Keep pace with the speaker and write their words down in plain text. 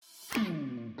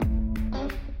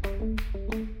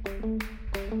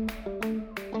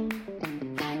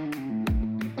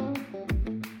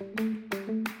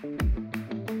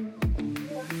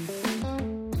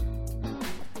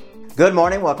Good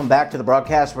morning. Welcome back to the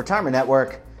Broadcast Retirement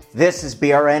Network. This is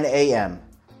BRN AM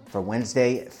for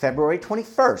Wednesday, February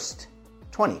 21st,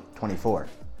 2024.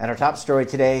 And our top story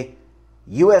today,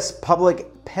 U.S.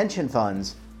 public pension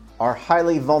funds are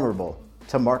highly vulnerable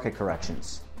to market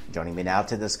corrections. Joining me now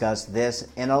to discuss this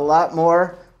and a lot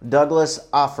more, Douglas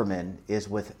Offerman is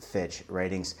with Fitch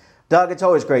Ratings. Doug, it's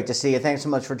always great to see you. Thanks so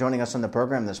much for joining us on the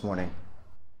program this morning.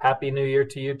 Happy New Year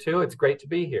to you too. It's great to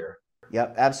be here.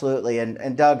 Yep, absolutely.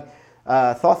 And Doug,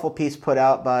 thoughtful piece put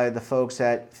out by the folks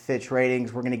at Fitch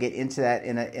Ratings. We're going to get into that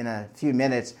in a few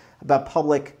minutes about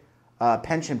public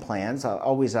pension plans.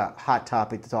 Always a hot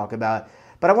topic to talk about.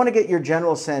 But I want to get your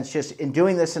general sense, just in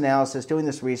doing this analysis, doing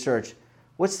this research,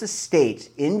 what's the state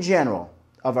in general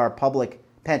of our public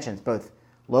pensions, both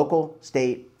local,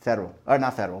 state, federal, or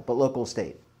not federal, but local,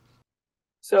 state?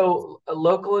 So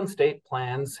local and state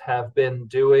plans have been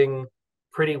doing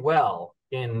pretty well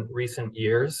in recent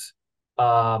years.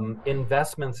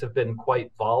 Investments have been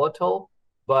quite volatile,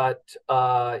 but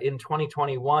in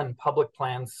 2021, public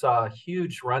plans saw a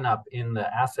huge run-up in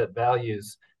the asset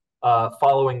values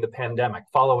following the pandemic,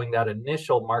 following that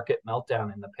initial market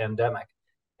meltdown in the pandemic.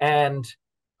 And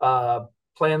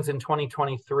plans in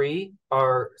 2023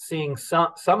 are seeing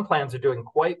some plans are doing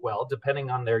quite well,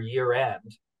 depending on their year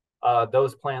end.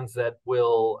 Those plans that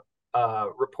will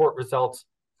report results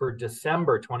for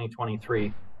December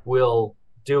 2023 will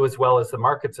do as well as the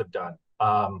markets have done,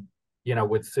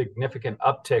 with significant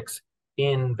upticks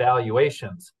in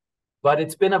valuations. But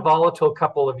it's been a volatile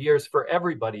couple of years for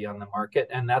everybody on the market,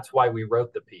 and that's why we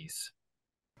wrote the piece.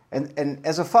 And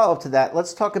as a follow-up to that,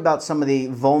 let's talk about some of the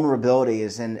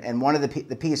vulnerabilities. And one of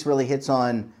the piece really hits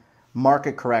on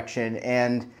market correction.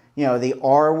 And, the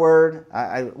R word,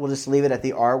 I will just leave it at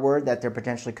the R word, that there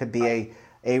potentially could be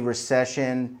a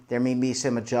recession. There may be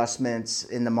some adjustments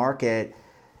in the market.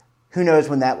 Who knows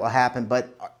when that will happen?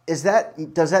 But does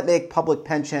that make public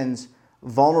pensions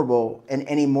vulnerable and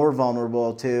any more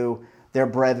vulnerable to their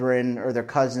brethren or their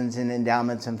cousins in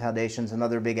endowments and foundations and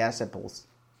other big asset pools?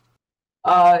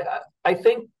 I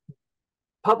think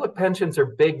public pensions are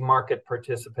big market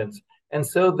participants, and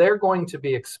so they're going to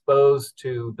be exposed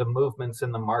to the movements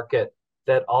in the market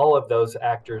that all of those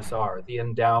actors are, the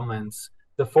endowments,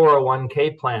 the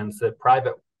 401k plans that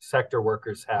private sector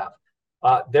workers have.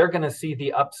 They're going to see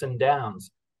the ups and downs,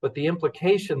 but the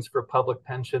implications for public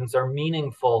pensions are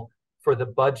meaningful for the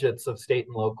budgets of state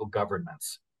and local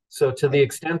governments. So to the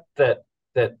extent that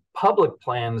public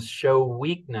plans show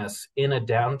weakness in a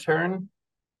downturn,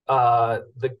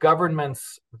 the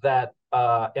governments that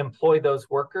employ those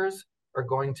workers are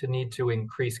going to need to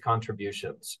increase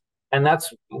contributions. And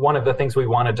that's one of the things we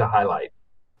wanted to highlight.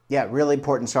 Yeah, really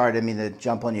important. Sorry, I didn't mean to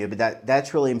jump on you, but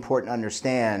that's really important to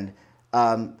understand.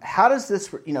 How does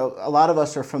this, a lot of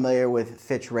us are familiar with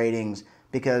Fitch Ratings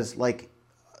because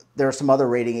there are some other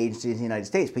rating agencies in the United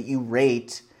States, but you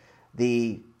rate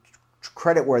the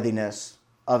creditworthiness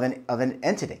of an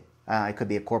entity. It could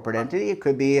be a corporate entity. It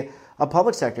could be a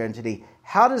public sector entity.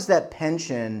 How does that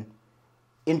pension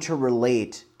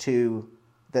interrelate to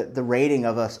the rating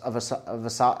of a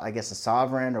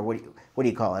sovereign, or what do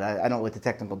you call it? I don't know what the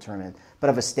technical term is, but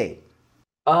of a state.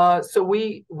 So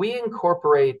we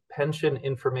incorporate pension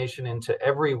information into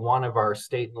every one of our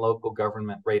state and local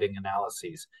government rating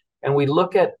analyses. And we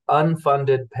look at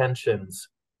unfunded pensions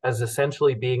as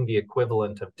essentially being the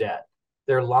equivalent of debt.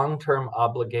 They're long-term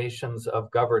obligations of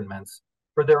governments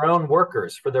for their own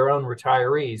workers, for their own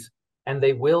retirees, and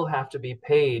they will have to be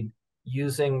paid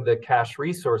using the cash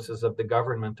resources of the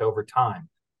government over time.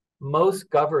 Most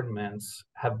governments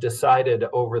have decided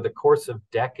over the course of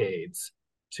decades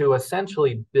to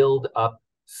essentially build up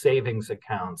savings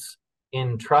accounts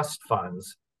in trust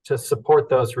funds to support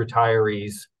those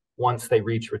retirees once they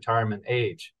reach retirement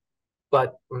age.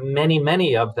 But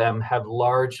many of them have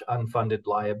large unfunded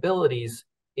liabilities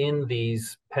in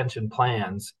these pension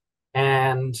plans,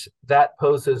 and that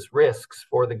poses risks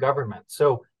for the government.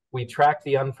 So we track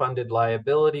the unfunded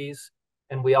liabilities,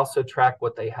 and we also track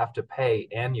what they have to pay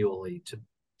annually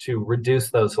to reduce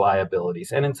those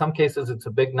liabilities. And in some cases, it's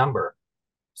a big number.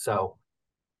 So,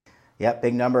 yeah,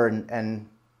 big number, and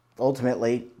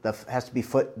ultimately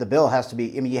the bill has to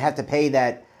be. I mean, you have to pay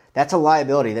that. That's a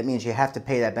liability. That means you have to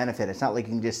pay that benefit. It's not like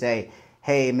you can just say,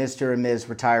 "Hey, Mr. and Ms.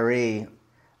 Retiree,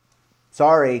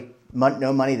 sorry,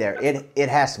 no money there." It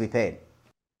has to be paid.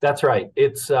 That's right.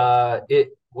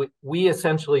 We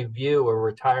essentially view a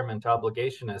retirement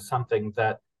obligation as something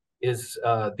that is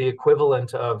the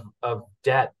equivalent of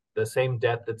debt, the same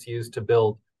debt that's used to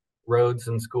build roads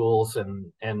and schools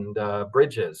and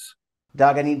bridges.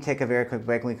 Doug, I need to take a very quick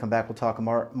break. When we come back, we'll talk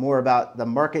more about the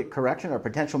market correction or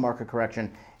potential market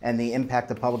correction and the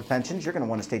impact of public pensions, you're going to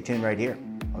want to stay tuned right here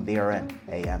on BRN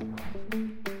AM.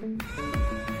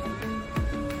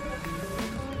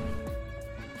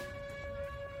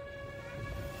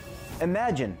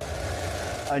 Imagine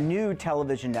a new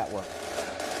television network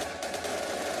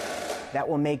that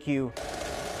will make you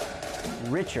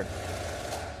richer,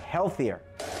 healthier,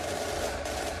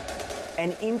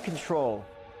 and in control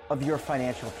of your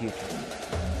financial future.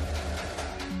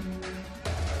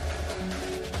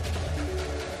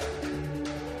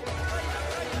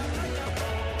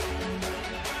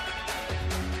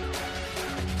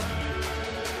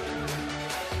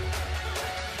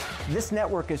 This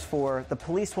network is for the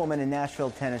policewoman in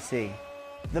Nashville, Tennessee,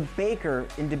 the baker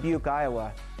in Dubuque,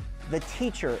 Iowa, the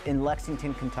teacher in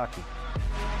Lexington, Kentucky.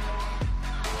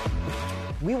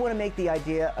 We want to make the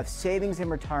idea of savings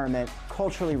and retirement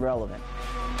culturally relevant.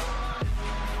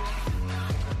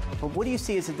 But what do you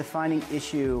see as a defining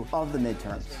issue of the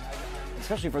midterms,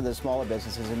 especially for the smaller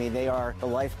businesses? I mean, they are the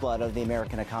lifeblood of the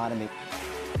American economy.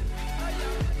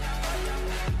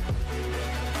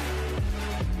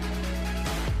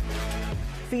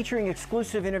 Featuring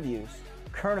exclusive interviews,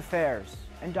 current affairs,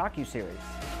 and docuseries.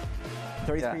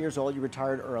 33 years old, you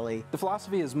retired early. The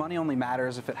philosophy is money only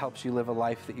matters if it helps you live a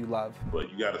life that you love. But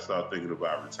you got to start thinking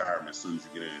about retirement as soon as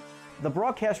you get in. The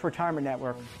Broadcast Retirement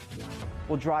Network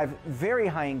will drive very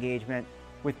high engagement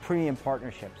with premium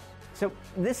partnerships. So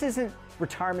this isn't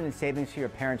retirement and savings for your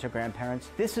parents or grandparents.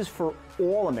 This is for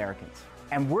all Americans.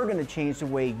 And we're going to change the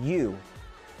way you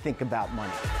think about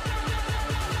money.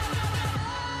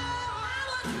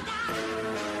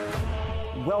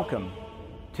 Welcome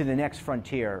to the next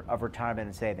frontier of retirement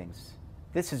and savings.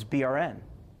 This is BRN,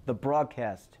 the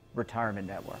Broadcast Retirement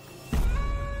Network.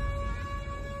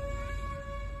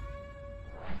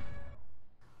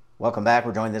 Welcome back.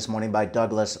 We're joined this morning by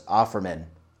Douglas Offerman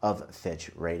of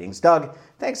Fitch Ratings. Doug,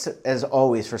 thanks as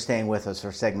always for staying with us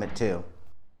for segment 2.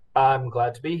 I'm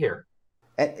glad to be here.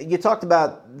 And you talked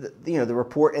about the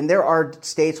report, and there are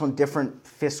states on different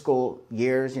fiscal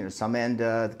years. Some end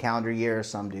the calendar year,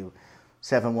 some do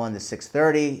 7/1 to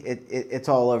 6/30. It's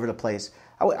all over the place.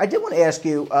 I did want to ask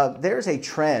you, there's a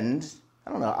trend,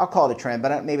 I don't know, I'll call it a trend,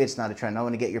 but maybe it's not a trend. I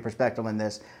want to get your perspective on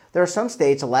this. There are some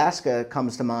states, Alaska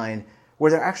comes to mind, where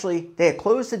they had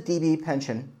closed the DB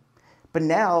pension, but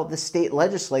now the state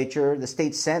legislature, the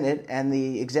state senate, and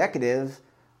the executive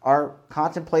are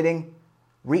contemplating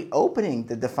reopening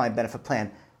the defined benefit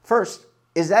plan. First,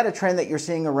 is that a trend that you're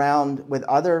seeing around with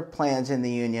other plans in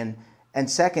the union? And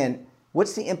second,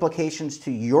 what's the implications to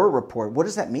your report? What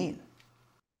does that mean?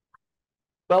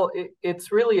 Well,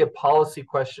 it's really a policy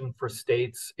question for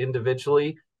states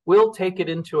individually. We'll take it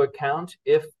into account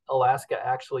if Alaska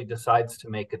actually decides to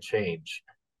make a change.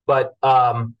 But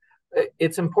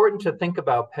it's important to think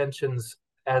about pensions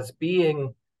as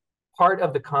being part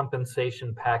of the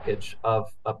compensation package of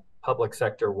a public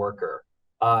sector worker.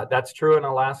 That's true in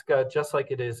Alaska, just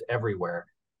like it is everywhere.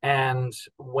 And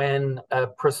when a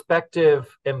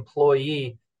prospective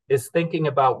employee is thinking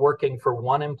about working for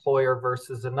one employer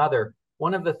versus another,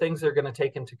 one of the things they're going to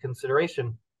take into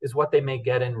consideration is what they may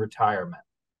get in retirement.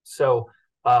 So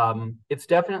it's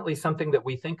definitely something that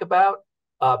we think about,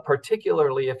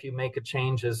 particularly if you make a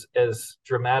change as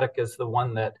dramatic as the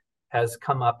one that has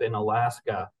come up in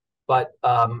Alaska. But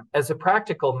as a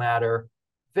practical matter,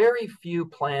 very few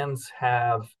plans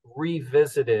have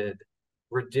revisited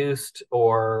reduced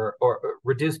or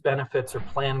reduced benefits or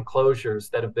plan closures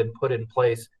that have been put in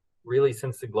place really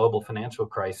since the global financial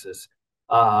crisis.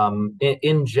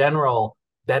 In general,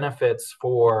 benefits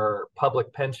for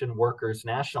public pension workers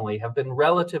nationally have been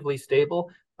relatively stable.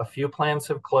 A few plans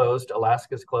have closed.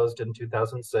 Alaska's closed in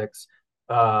 2006,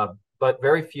 but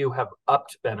very few have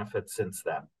upped benefits since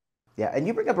then. Yeah, and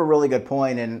you bring up a really good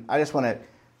point, and I just want to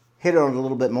hit on it a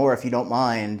little bit more, if you don't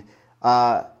mind.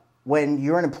 When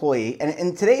you're an employee,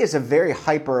 and today is a very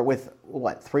hyper, with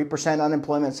 3%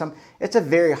 unemployment, it's a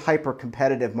very hyper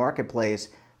competitive marketplace.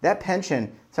 That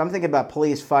pension, so I'm thinking about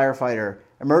police, firefighter,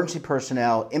 emergency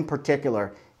personnel in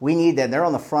particular, we need them. They're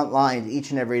on the front lines each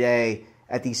and every day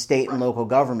at these state and local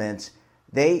governments.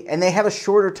 They have a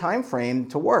shorter time frame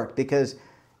to work because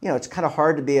it's kind of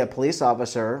hard to be a police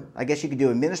officer. I guess you could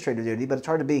do administrative duty, but it's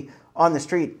hard to be on the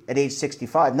street at age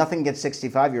 65. Nothing against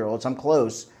 65-year-olds. I'm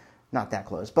close. Not that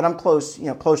close, but I'm close,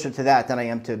 closer to that than I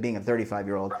am to being a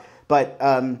 35-year-old. But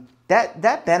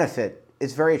that benefit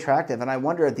is very attractive, and I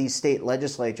wonder if these state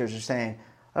legislatures are saying,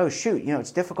 oh, shoot,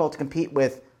 it's difficult to compete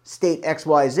with state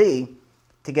XYZ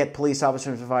to get police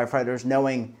officers and firefighters,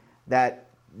 knowing that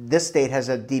this state has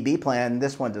a DB plan,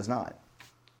 this one does not.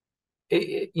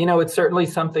 It's certainly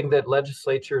something that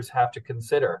legislatures have to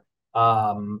consider.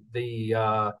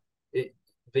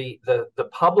 the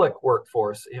public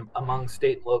workforce among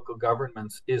state and local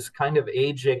governments is kind of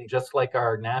aging, just like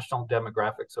our national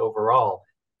demographics overall.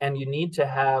 And you need to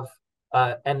have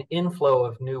an inflow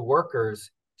of new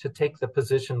workers to take the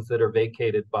positions that are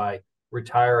vacated by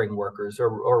retiring workers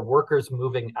or workers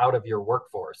moving out of your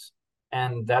workforce.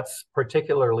 And that's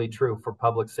particularly true for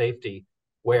public safety,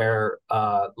 where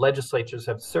legislatures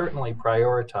have certainly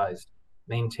prioritized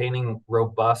maintaining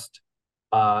robust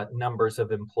numbers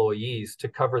of employees to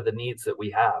cover the needs that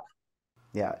we have.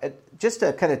 Yeah, just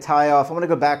to kind of tie off, I want to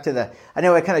go back to I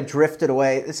know I kind of drifted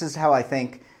away. This is how I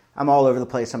think. I'm all over the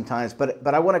place sometimes, but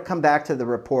I want to come back to the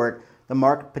report,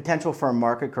 the potential for a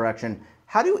market correction.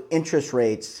 How do interest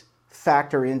rates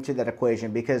factor into that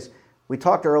equation? Because we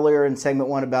talked earlier in segment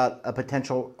 1 about a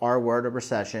potential R word, a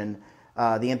recession,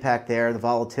 the impact there, the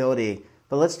volatility.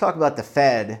 But let's talk about the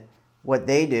Fed, what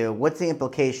they do. What's the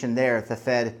implication there if the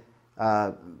Fed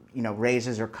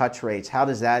raises or cuts rates? How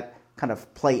does that kind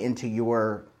of play into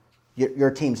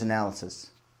your team's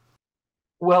analysis?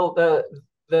 Well,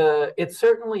 it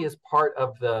certainly is part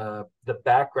of the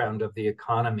background of the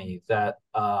economy that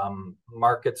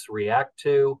markets react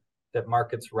to, that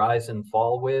markets rise and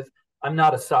fall with. I'm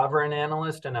not a sovereign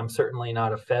analyst, and I'm certainly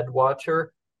not a Fed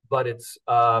watcher, but it's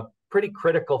pretty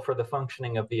critical for the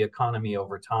functioning of the economy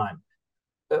over time.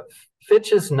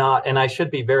 Fitch is not, and I should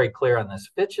be very clear on this,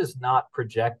 Fitch is not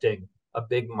projecting a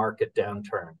big market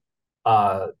downturn.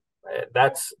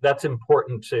 That's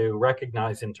important to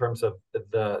recognize in terms of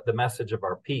the message of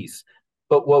our piece.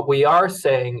 But what we are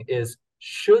saying is,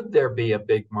 should there be a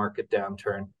big market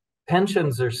downturn,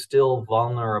 pensions are still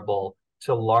vulnerable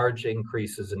to large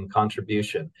increases in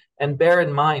contribution. And bear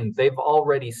in mind, they've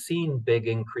already seen big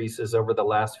increases over the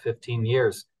last 15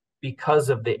 years because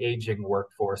of the aging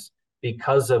workforce,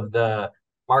 because of the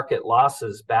market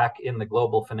losses back in the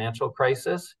global financial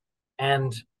crisis.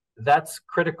 And that's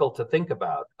critical to think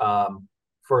about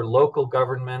for local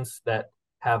governments that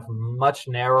have much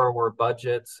narrower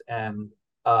budgets and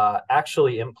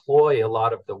actually employ a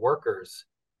lot of the workers.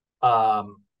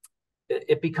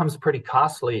 It becomes pretty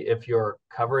costly if you're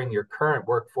covering your current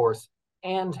workforce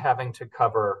and having to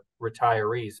cover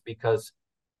retirees, because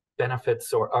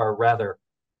benefits or rather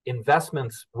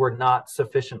investments were not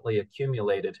sufficiently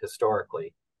accumulated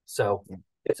historically. So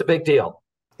it's a big deal.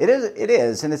 It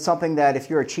is, and it's something that if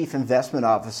you're a chief investment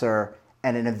officer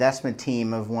and an investment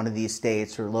team of one of these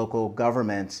states or local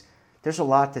governments, there's a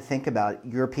lot to think about.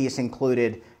 Your piece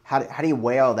included. How do you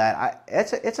weigh all that?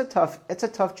 It's a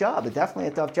tough job. It's definitely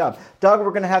a tough job. Doug,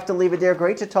 we're going to have to leave it there.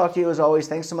 Great to talk to you as always.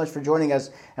 Thanks so much for joining us,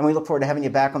 and we look forward to having you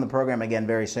back on the program again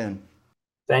very soon.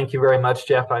 Thank you very much,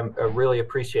 Jeff. I really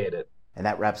appreciate it. And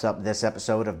that wraps up this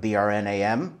episode of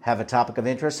BRNAM. Have a topic of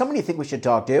interest, somebody you think we should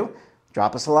talk to?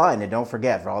 Drop us a line, and don't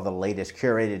forget, for all the latest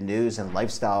curated news and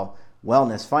lifestyle,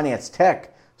 wellness, finance,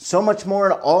 tech, so much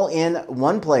more, all in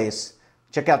one place,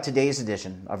 check out today's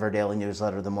edition of our daily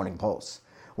newsletter, The Morning Pulse.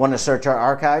 Want to search our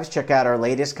archives, check out our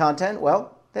latest content?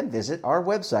 Well, then visit our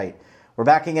website. We're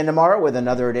back again tomorrow with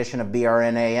another edition of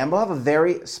BRNAM. We'll have a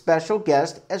very special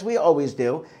guest, as we always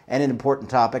do, and an important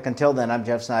topic. Until then, I'm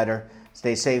Jeff Snyder.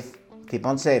 Stay safe, keep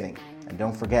on saving, and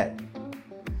don't forget,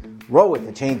 roll with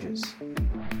the changes.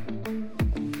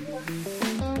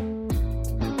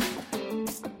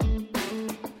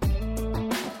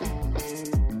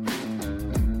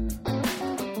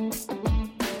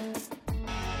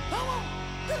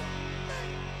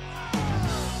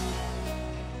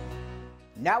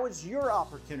 Now is your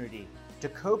opportunity to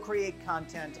co-create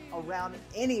content around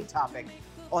any topic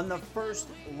on the First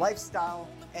Lifestyle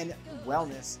and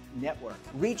Wellness Network.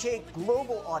 Reach a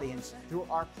global audience through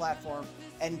our platform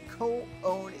and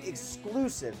co-own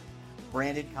exclusive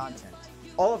branded content.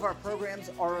 All of our programs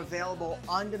are available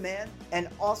on demand and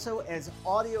also as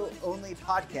audio-only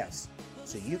podcasts,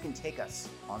 so you can take us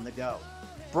on the go.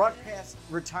 Broadcast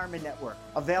Retirement Network,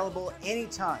 available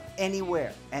anytime,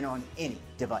 anywhere, and on any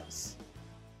device.